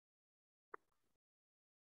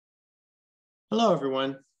Hello,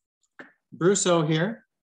 everyone. Bruce O here.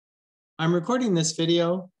 I'm recording this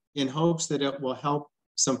video in hopes that it will help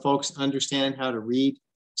some folks understand how to read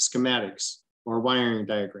schematics or wiring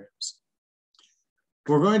diagrams.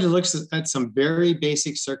 We're going to look at some very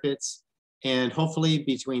basic circuits, and hopefully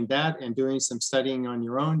between that and doing some studying on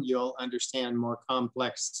your own, you'll understand more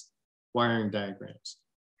complex wiring diagrams.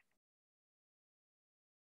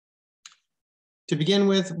 To begin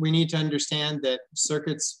with, we need to understand that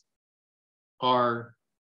circuits are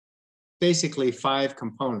basically 5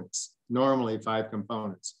 components, normally 5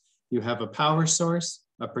 components. You have a power source,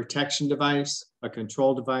 a protection device, a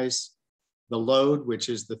control device, the load, which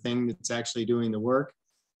is the thing that's actually doing the work,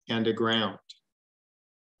 and a ground.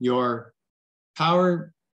 Your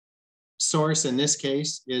power source in this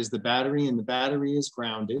case is the battery, and the battery is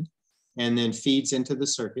grounded and then feeds into the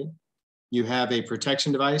circuit. You have a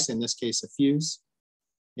protection device, in this case a fuse,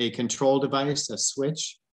 a control device, a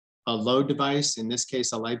switch, a load device, in this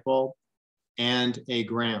case a light bulb, and a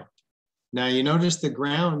ground. Now you notice the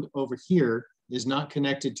ground over here is not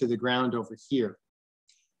connected to the ground over here.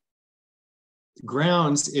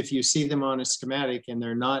 Grounds, if you see them on a schematic and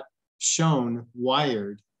they're not shown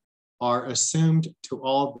wired, are assumed to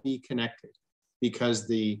all be connected because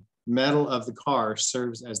the metal of the car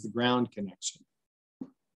serves as the ground connection.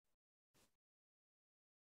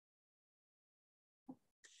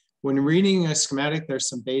 When reading a schematic, there's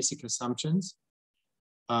some basic assumptions.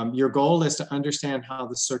 Your goal is to understand how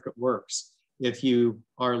the circuit works. If you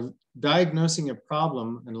are diagnosing a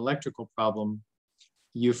problem, an electrical problem,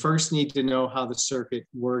 you first need to know how the circuit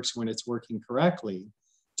works when it's working correctly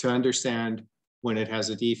to understand when it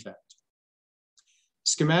has a defect.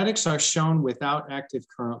 Schematics are shown without active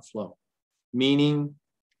current flow, meaning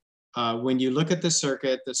when you look at the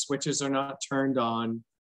circuit, the switches are not turned on,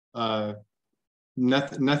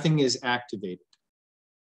 nothing is activated.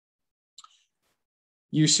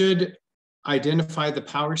 You should identify the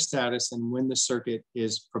power status and when the circuit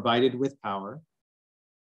is provided with power.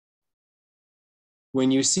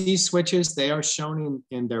 When you see switches, they are shown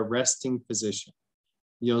in their resting position.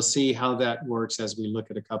 You'll see how that works as we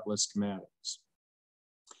look at a couple of schematics.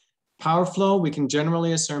 Power flow, we can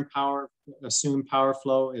generally assume power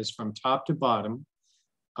flow is from top to bottom.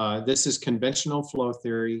 This is conventional flow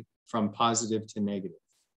theory from positive to negative.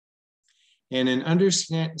 And in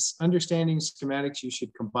understanding schematics, you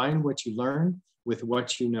should combine what you learn with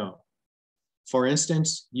what you know. For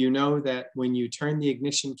instance, you know that when you turn the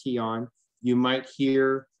ignition key on, you might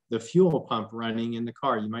hear the fuel pump running in the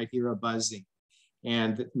car. You might hear a buzzing.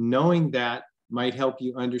 And knowing that might help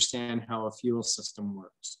you understand how a fuel system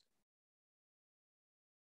works.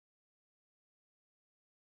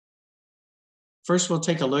 First, we'll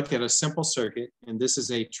take a look at a simple circuit, and this is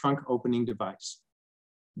a trunk opening device.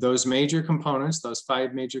 Those major components, those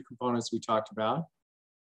 5 major components we talked about,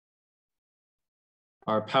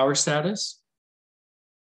 are power status,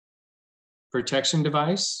 protection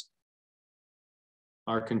device,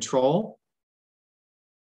 our control,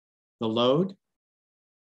 the load,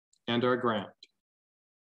 and our ground.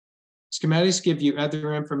 Schematics give you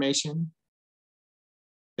other information.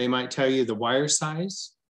 They might tell you the wire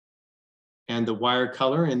size and the wire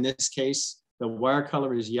color. In this case, the wire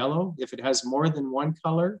color is yellow. If it has more than one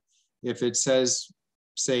color, if it says,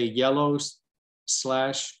 say, yellow/black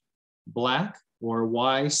or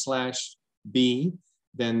Y/B,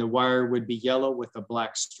 then the wire would be yellow with a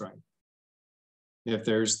black stripe. If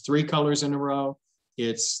there's 3 colors in a row,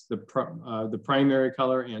 it's the primary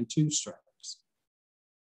color and 2 stripes.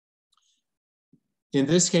 In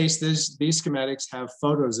this case, these schematics have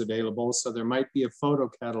photos available, so there might be a photo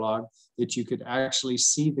catalog that you could actually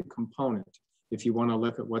see the component if you want to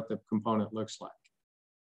look at what the component looks like.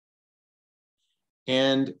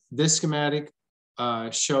 And this schematic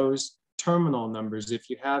shows terminal numbers. If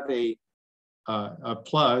you have a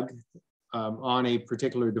plug on a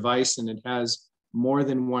particular device and it has more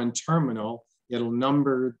than one terminal, you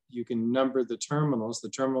can number the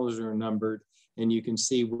terminals are numbered, and you can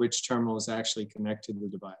see which terminal is actually connected to the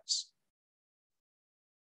device.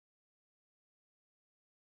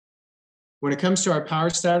 When it comes to our power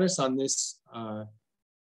status on this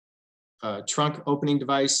trunk opening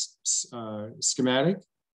device schematic,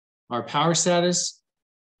 our power status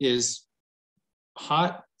is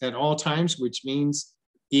hot at all times, which means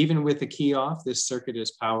even with the key off, this circuit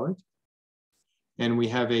is powered. And we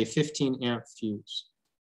have a 15-amp fuse.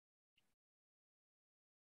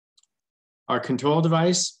 Our control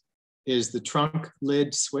device is the trunk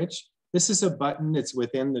lid switch. This is a button that's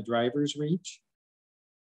within the driver's reach.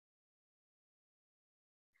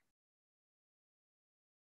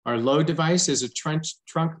 Our load device is a trunk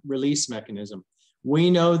release mechanism. We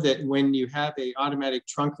know that when you have an automatic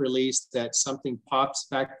trunk release, that something pops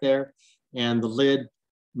back there and the lid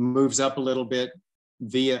moves up a little bit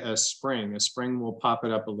via a spring. A spring will pop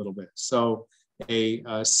it up a little bit. So a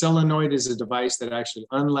solenoid is a device that actually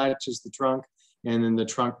unlatches the trunk, and then the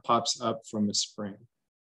trunk pops up from a spring.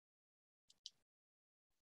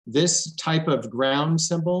 This type of ground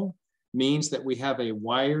symbol means that we have a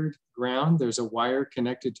wired ground. There's a wire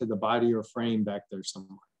connected to the body or frame back there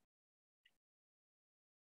somewhere.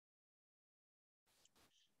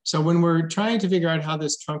 So when we're trying to figure out how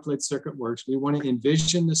this trunk lid circuit works, we want to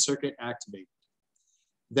envision the circuit activated.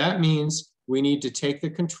 That means we need to take the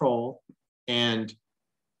control and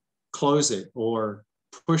close it or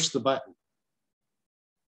push the button.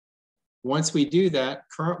 Once we do that,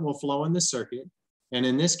 current will flow in the circuit. And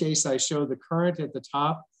in this case, I show the current at the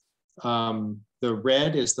top. The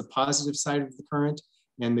red is the positive side of the current,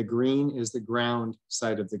 and the green is the ground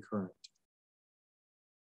side of the current.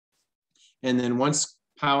 And then once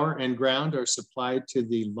power and ground are supplied to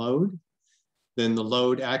the load, then the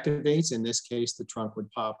load activates. In this case, the trunk would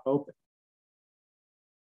pop open.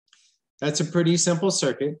 That's a pretty simple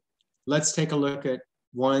circuit. Let's take a look at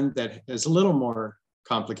one that is a little more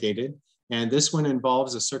complicated. And this one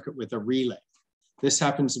involves a circuit with a relay. This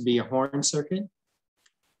happens to be a horn circuit.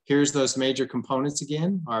 Here's those major components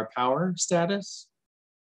again: our power status,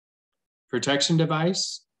 protection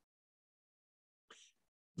device.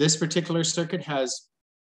 This particular circuit has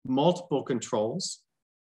multiple controls.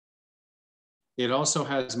 It also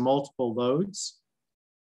has multiple loads,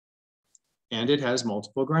 and it has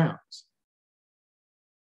multiple grounds.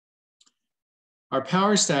 Our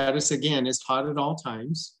power status, again, is hot at all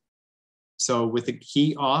times. So with the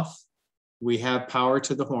key off, we have power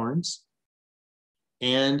to the horns,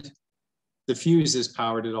 and the fuse is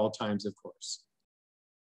powered at all times, of course.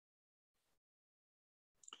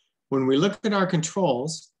 When we look at our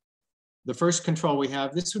controls, the first control we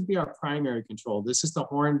have, this would be our primary control. This is the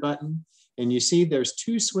horn button, and you see there's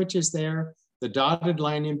two switches there. The dotted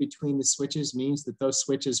line in between the switches means that those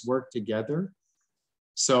switches work together.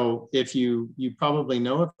 So if you probably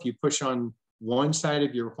know, if you push on one side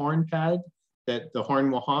of your horn pad, that the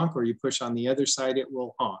horn will honk, or you push on the other side, it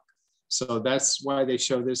will honk. So that's why they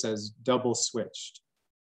show this as double switched.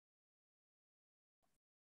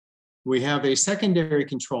 We have a secondary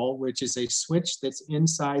control, which is a switch that's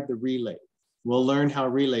inside the relay. We'll learn how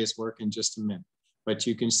relays work in just a minute, but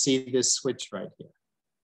you can see this switch right here.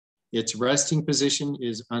 Its resting position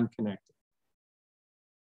is unconnected.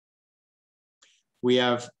 We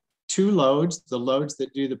have two loads, the loads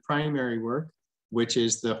that do the primary work, which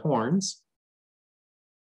is the horns.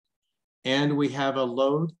 And we have a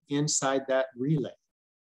load inside that relay,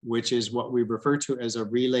 which is what we refer to as a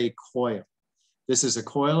relay coil. This is a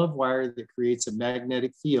coil of wire that creates a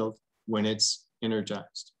magnetic field when it's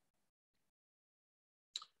energized.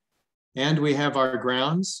 And we have our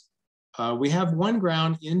grounds. We have one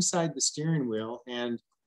ground inside the steering wheel, and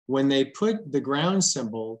when they put the ground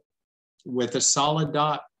symbol with a solid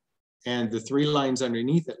dot and the three lines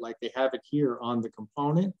underneath it, like they have it here on the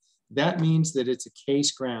component, that means that it's a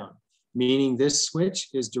case ground, meaning this switch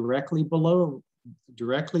is directly bolted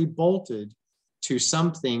to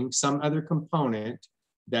something, some other component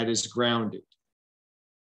that is grounded.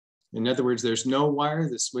 In other words, there's no wire,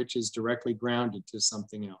 the switch is directly grounded to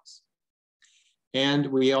something else. And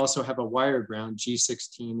we also have a wire ground.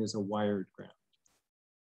 G16 is a wired ground.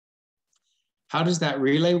 How does that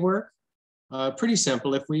relay work? Pretty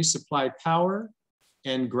simple. If we supply power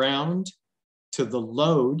and ground to the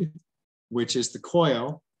load, which is the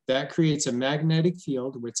coil, that creates a magnetic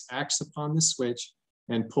field which acts upon the switch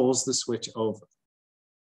and pulls the switch over.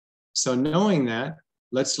 So knowing that,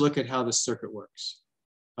 let's look at how the circuit works.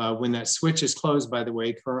 When that switch is closed, by the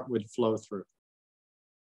way, current would flow through.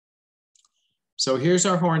 So here's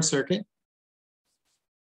our horn circuit.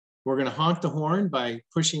 We're going to honk the horn by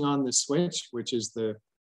pushing on the switch, which is the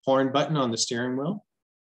horn button on the steering wheel.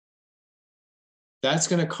 That's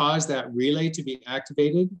going to cause that relay to be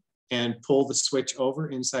activated and pull the switch over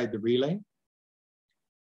inside the relay.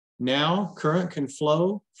 Now current can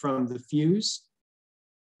flow from the fuse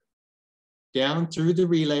down through the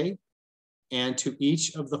relay and to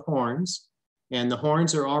each of the horns. And the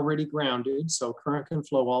horns are already grounded, so current can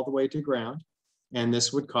flow all the way to ground, and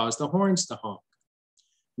this would cause the horns to honk.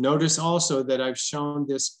 Notice also that I've shown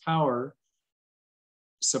this power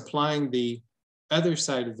supplying the other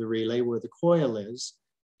side of the relay where the coil is,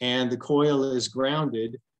 and the coil is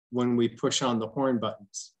grounded when we push on the horn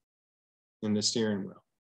buttons in the steering wheel.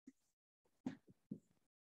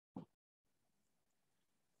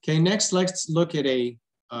 Okay, next let's look at a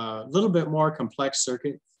little bit more complex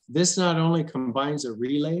circuit. This not only combines a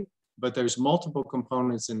relay, but there's multiple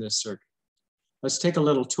components in this circuit. Let's take a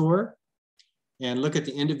little tour and look at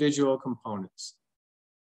the individual components.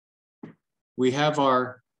 We have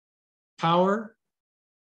our power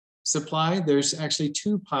supply. There's actually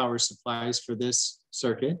two power supplies for this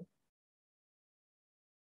circuit.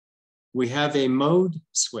 We have a mode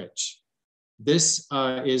switch. This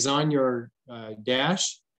is on your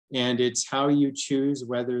dash, and it's how you choose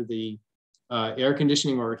whether the air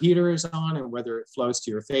conditioning or heater is on and whether it flows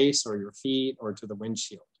to your face or your feet or to the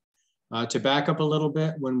windshield. To back up a little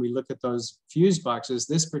bit, when we look at those fuse boxes,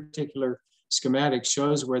 this particular schematic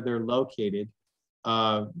shows where they're located.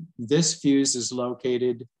 This fuse is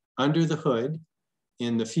located under the hood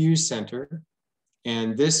in the fuse center,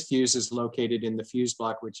 and this fuse is located in the fuse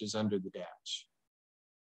block, which is under the dash.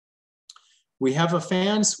 We have a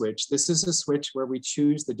fan switch. This is a switch where we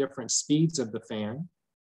choose the different speeds of the fan.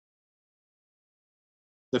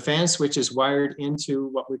 The fan switch is wired into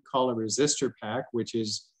what we call a resistor pack, which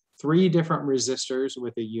is 3 different resistors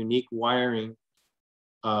with a unique wiring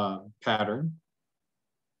pattern.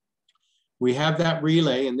 We have that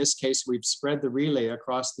relay. In this case, we've spread the relay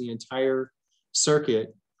across the entire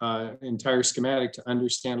circuit, entire schematic, to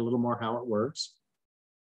understand a little more how it works.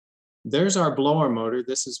 There's our blower motor.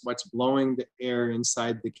 This is what's blowing the air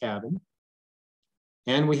inside the cabin.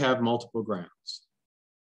 And we have multiple grounds.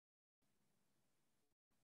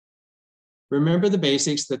 Remember the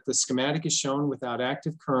basics, that the schematic is shown without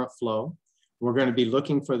active current flow. We're going to be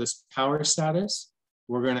looking for this power status.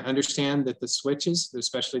 We're going to understand that the switches,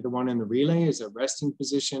 especially the one in the relay, is a resting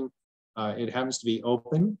position. It happens to be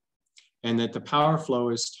open, and that the power flow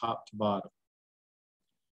is top to bottom.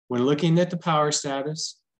 When looking at the power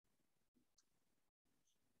status,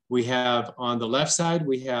 we have on the left side,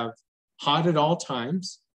 we have hot at all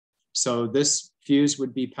times. So this fuse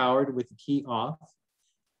would be powered with the key off.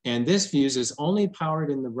 And this fuse is only powered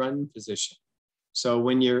in the run position. So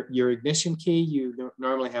when your ignition key, you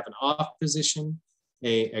normally have an off position,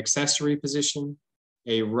 a accessory position,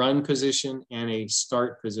 a run position, and a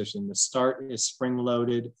start position. The start is spring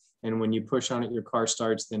loaded, and when you push on it, your car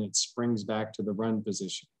starts, then it springs back to the run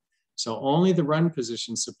position. So only the run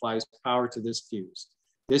position supplies power to this fuse.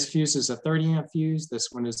 This fuse is a 30 amp fuse. This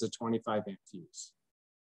one is a 25 amp fuse.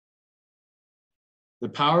 The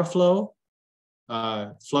power flow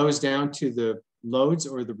flows down to the loads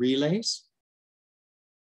or the relays.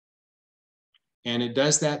 And it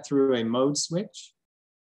does that through a mode switch.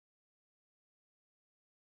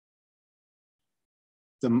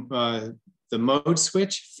 The mode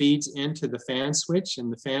switch feeds into the fan switch. In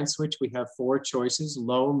the fan switch, we have 4 choices: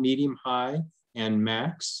 low, medium, high, and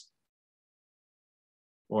max,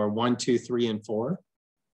 or 1, 2, 3, and 4.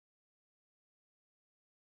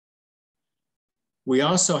 We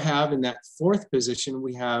also have, in that 4th position,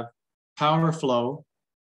 we have power flow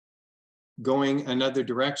going another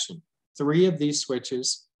direction. 3 of these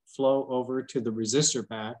switches flow over to the resistor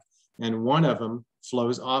pack, and 1 of them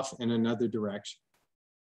flows off in another direction.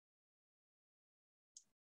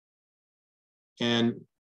 And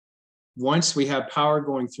once we have power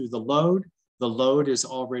going through the load is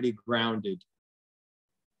already grounded.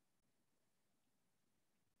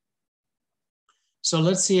 So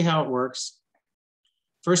let's see how it works.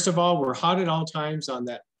 First of all, we're hot at all times on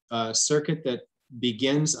that circuit that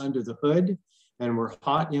begins under the hood, and we're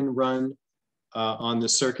hot in run on the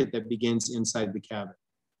circuit that begins inside the cabin.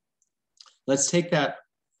 Let's take that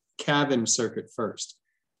cabin circuit first.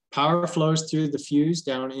 Power flows through the fuse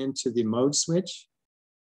down into the mode switch.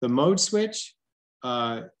 The mode switch,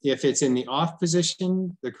 if it's in the off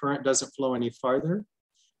position, the current doesn't flow any farther.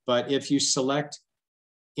 But if you select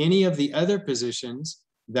any of the other positions,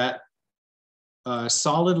 that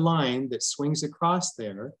solid line that swings across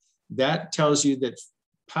there, that tells you that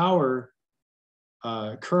power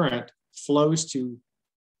current flows to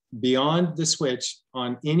beyond the switch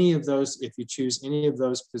on any of those, if you choose any of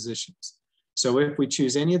those positions. So if we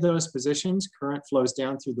choose any of those positions, current flows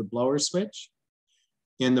down through the blower switch.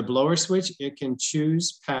 In the blower switch, it can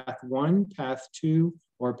choose path 1, path 2,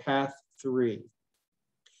 or path 3.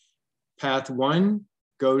 Path 1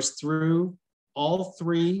 goes through all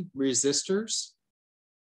 3 resistors.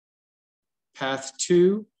 Path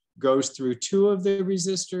 2 goes through 2 of the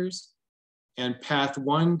resistors, and path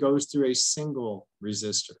 1 goes through a single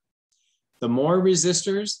resistor. The more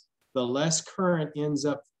resistors, the less current ends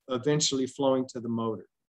up eventually flowing to the motor.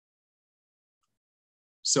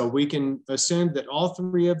 So we can assume that all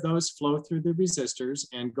 3 of those flow through the resistors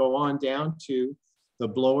and go on down to the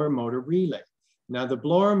blower motor relay. Now the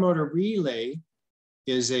blower motor relay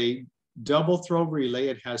is a double throw relay.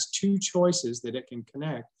 It has 2 choices that it can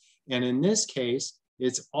connect. And in this case,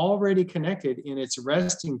 it's already connected in its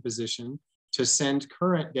resting position to send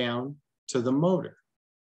current down to the motor.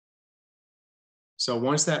 So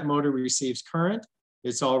once that motor receives current,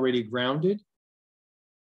 it's already grounded.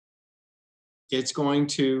 It's going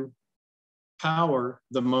to power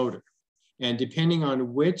the motor. And depending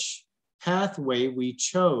on which pathway we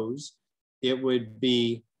chose, it would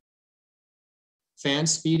be fan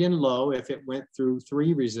speed and low if it went through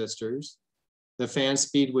 3 resistors. The fan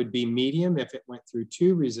speed would be medium if it went through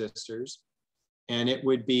 2 resistors. And it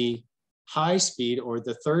would be high speed, or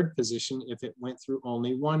the 3rd position, if it went through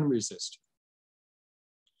only 1 resistor.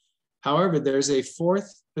 However, there's a 4th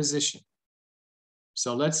position.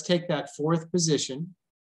 So let's take that 4th position.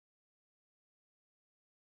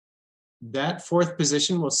 That 4th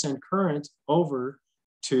position will send current over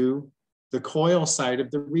to the coil side of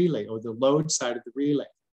the relay, or the load side of the relay.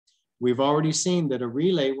 We've already seen that a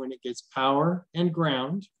relay, when it gets power and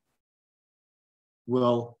ground,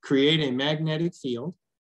 will create a magnetic field.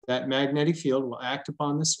 That magnetic field will act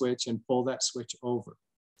upon the switch and pull that switch over.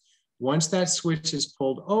 Once that switch is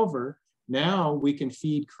pulled over, now we can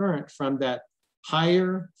feed current from that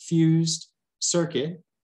higher fused circuit.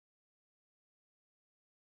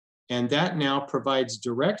 And that now provides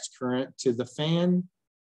direct current to the fan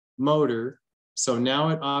motor. So now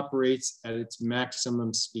it operates at its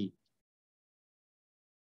maximum speed.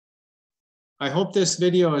 I hope this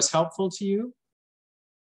video is helpful to you.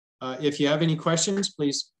 If you have any questions,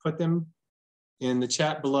 please put them in the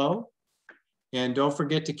chat below. And don't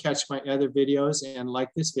forget to catch my other videos and like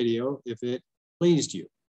this video if it pleased you.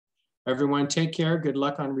 Everyone, take care. Good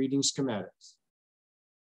luck on reading schematics.